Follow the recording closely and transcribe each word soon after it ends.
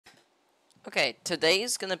Okay,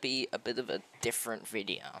 today's gonna be a bit of a different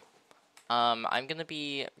video. I'm gonna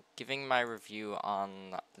be giving my review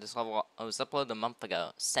on this level I was uploaded a month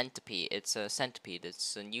ago, Centipede. It's a Centipede.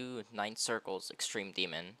 It's a new 9 Circles Extreme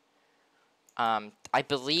Demon. I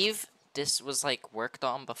believe this was like worked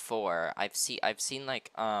on before. I've seen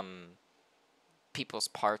like people's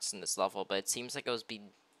parts in this level, but it seems like it was being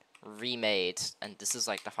remade, and this is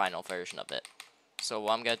like the final version of it. So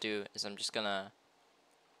what I'm gonna do is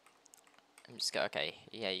okay,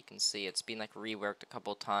 yeah, you can see it's been like reworked a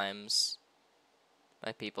couple times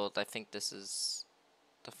by people. I think this is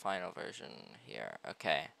the final version here.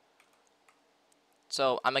 Okay.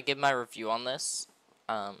 So I'm gonna give my review on this.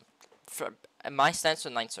 For my stance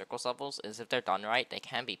with 9 Circles levels is if they're done right, they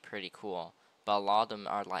can be pretty cool. But a lot of them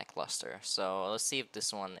are lackluster. So let's see if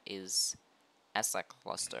this one is as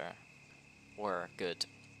lackluster or good.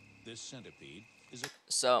 This centipede is a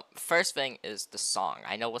So first thing is the song.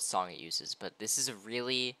 I know what song it uses, but this is a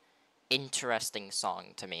really interesting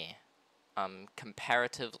song to me.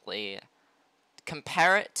 Comparatively,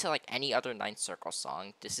 compare it to like any other 9 Circle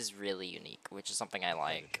song. This is really unique, which is something I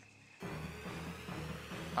like.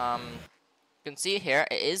 You can see here,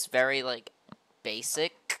 it is very like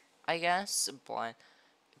basic, I guess,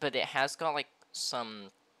 but it has got like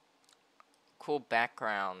some cool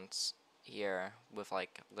backgrounds here with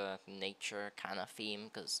like the nature kind of theme,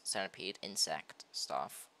 because centipede, insect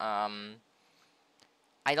stuff. I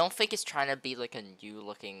don't think it's trying to be like a new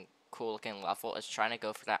looking, cool looking level. It's trying to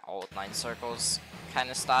go for that old 9 Circles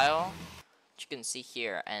kind of style, which you can see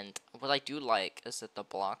here. And what I do like is that the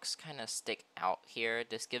blocks kind of stick out here.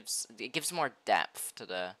 This gives more depth to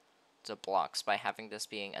the blocks by having this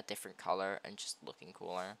being a different color and just looking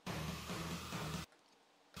cooler.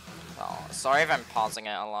 Well, sorry if I'm pausing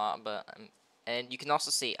it a lot, but and you can also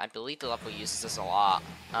see, I believe the level uses this a lot.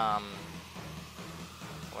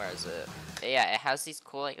 Where is it? Yeah, it has these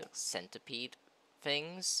cool like centipede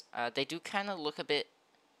things. They do kind of look a bit,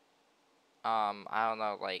 I don't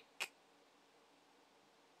know, like,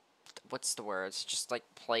 what's the word? It's just like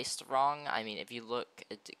placed wrong. I mean, if you look,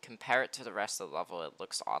 compare it to the rest of the level, it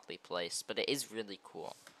looks oddly placed, but it is really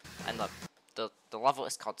cool. And look, the level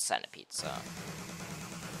is called Centipede, so.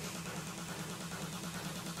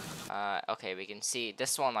 Okay, we can see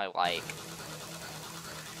this one I like.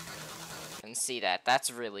 You can see that. That's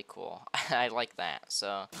really cool. I like that,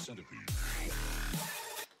 so. centipede.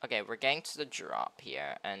 Okay, we're getting to the drop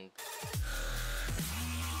here, and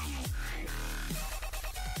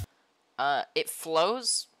it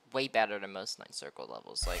flows way better than most 9 Circle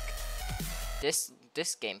levels. Like, this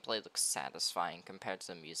gameplay looks satisfying compared to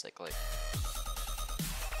the music. Like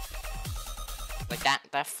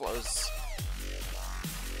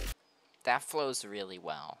that flows really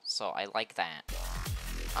well. So I like that.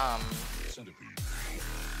 Centipede.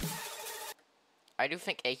 I do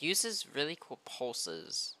think it uses really cool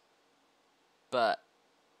pulses, but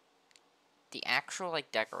the actual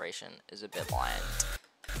like decoration is a bit bland.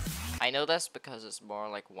 I know that's because it's more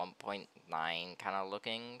like 1.9 kind of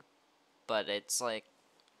looking, but it's like,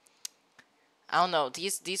 I don't know.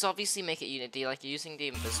 These obviously make it unique. Like using the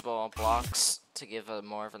invisible blocks to give a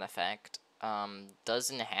more of an effect does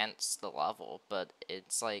enhance the level, but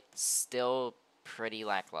it's like still pretty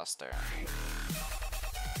lackluster.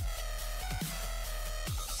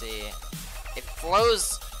 See, it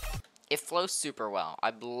flows super well.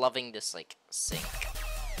 I'm loving this like sync.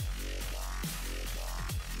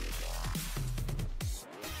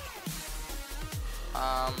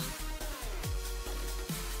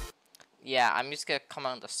 Yeah, I'm just gonna come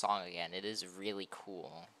on the song again. It is really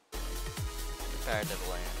cool,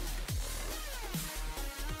 comparatively.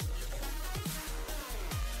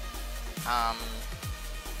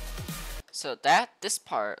 So this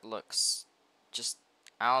part looks just,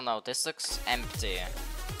 I don't know, this looks empty.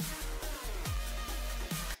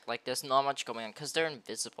 Like there's not much going on, because they're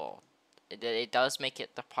invisible. It does make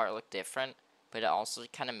the part look different, but it also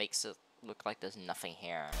kind of makes it look like there's nothing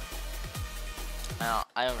here.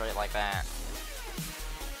 I don't really like that.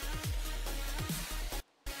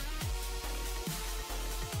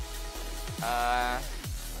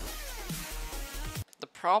 The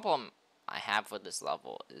problem I have with this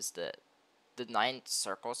level is that the 9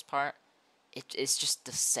 Circles part, it's just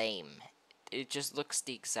the same. It just looks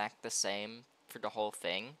the same for the whole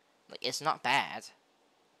thing. Like, it's not bad,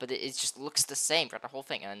 but it just looks the same for the whole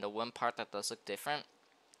thing. And the one part that does look different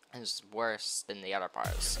is worse than the other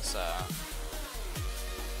parts. So.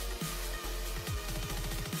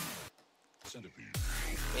 Centipede.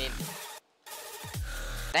 I mean,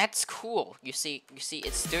 that's cool. You see,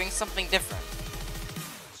 it's doing something different.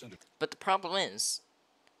 Centipede. But the problem is,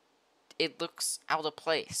 it looks out of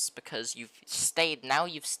place because you've stayed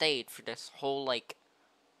for this whole, like,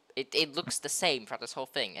 it looks the same for this whole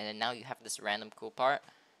thing, and then now you have this random cool part.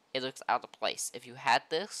 It looks out of place. If you had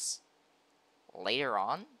this later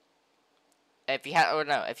on, if you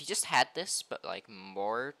just had this, but, like,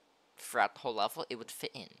 more throughout the whole level, it would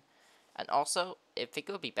fit in. And also, I think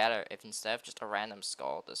it would be better if instead of just a random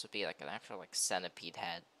skull, this would be, like, an actual, like, centipede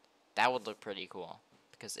head. That would look pretty cool.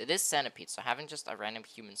 Because it is centipede, so having just a random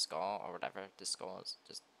human skull, or whatever this skull is,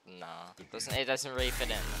 just, nah. It doesn't really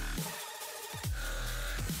fit in.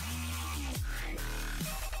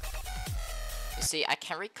 You see, I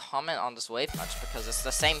can't really comment on this wave much, because it's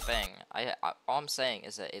the same thing. All I'm saying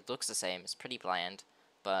is that it looks the same, it's pretty bland,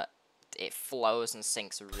 but it flows and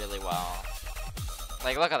sinks really well.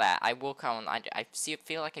 Like, look at that. I will count.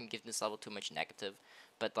 Feel like I'm giving this level too much negative,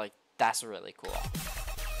 but, like, that's really cool.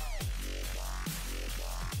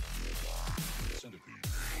 Centipede.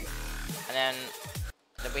 And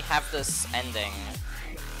then we have this ending.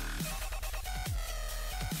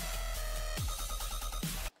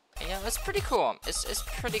 And, yeah, it's pretty cool. It's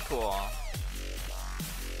pretty cool.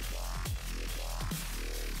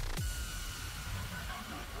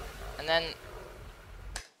 And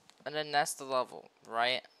then that's the level,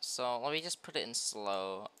 right? So let me just put it in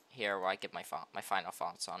slow here where I give my final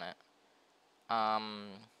thoughts on it.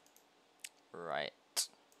 Right.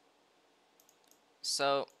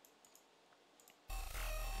 So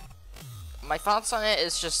my thoughts on it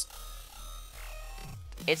is just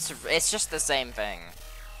it's just the same thing.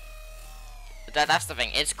 That's the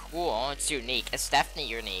thing. It's cool. It's unique. It's definitely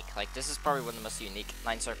unique. Like, this is probably one of the most unique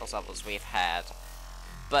 9 Circles levels we've had.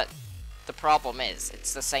 But the problem is,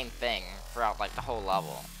 it's the same thing throughout, like, the whole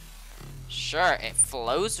level. Sure, it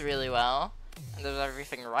flows really well, and does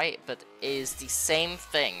everything right, but it is the same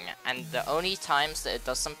thing, and the only times that it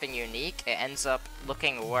does something unique, it ends up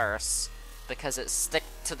looking worse, because it sticks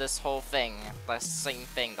to this whole thing, the same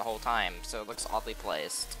thing the whole time, so it looks oddly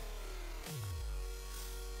placed.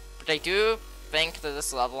 But I do think that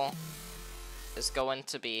this level is going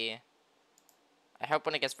to be... I hope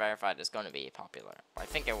when it gets verified, it's going to be popular. I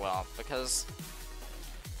think it will, because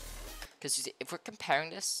you see, if we're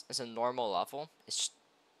comparing this as a normal level, it's just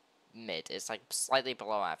mid. It's like slightly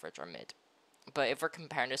below average or mid. But if we're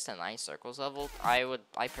comparing this to 9 Circles level, I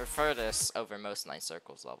prefer this over most 9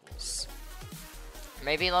 Circles levels.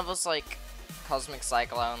 Maybe levels like Cosmic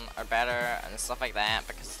Cyclone are better and stuff like that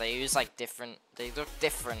because they use like they look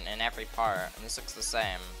different in every part, and this looks the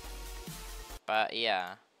same. But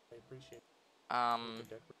yeah. I appreciate well.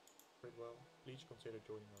 Please consider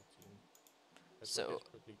joining our team.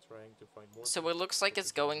 So it looks like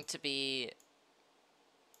it's going to be...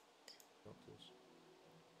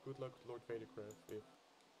 Good luck, Lord Vadercraft.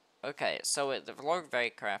 Okay, so the Lord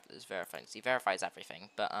Vadercraft is verified. He verifies everything,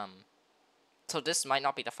 but so this might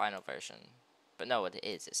not be the final version, but no, it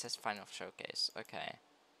is. It says final showcase. Okay,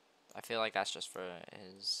 I feel like that's just for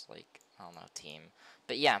his, like, I don't know, team.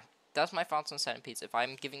 But yeah, that's my thoughts on Centipedes. If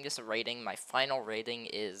I'm giving this a rating, my final rating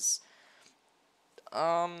is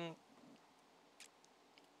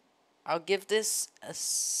I'll give this a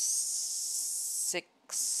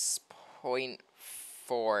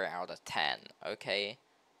 6.4 out of 10, okay?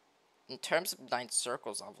 In terms of 9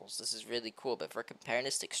 Circles levels, this is really cool, but if we're comparing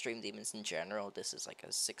this to Extreme Demons in general, this is like a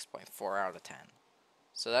 6.4 out of 10.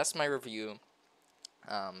 So that's my review.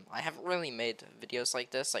 I haven't really made videos like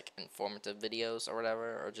this, like informative videos or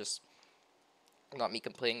whatever, or just not me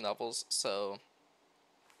completing levels, so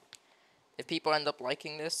if people end up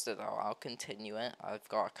liking this, then I'll continue it. I've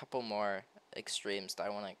got a couple more extremes that I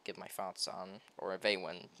want to give my thoughts on, or if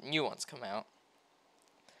any new ones come out.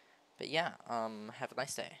 But yeah, have a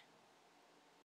nice day.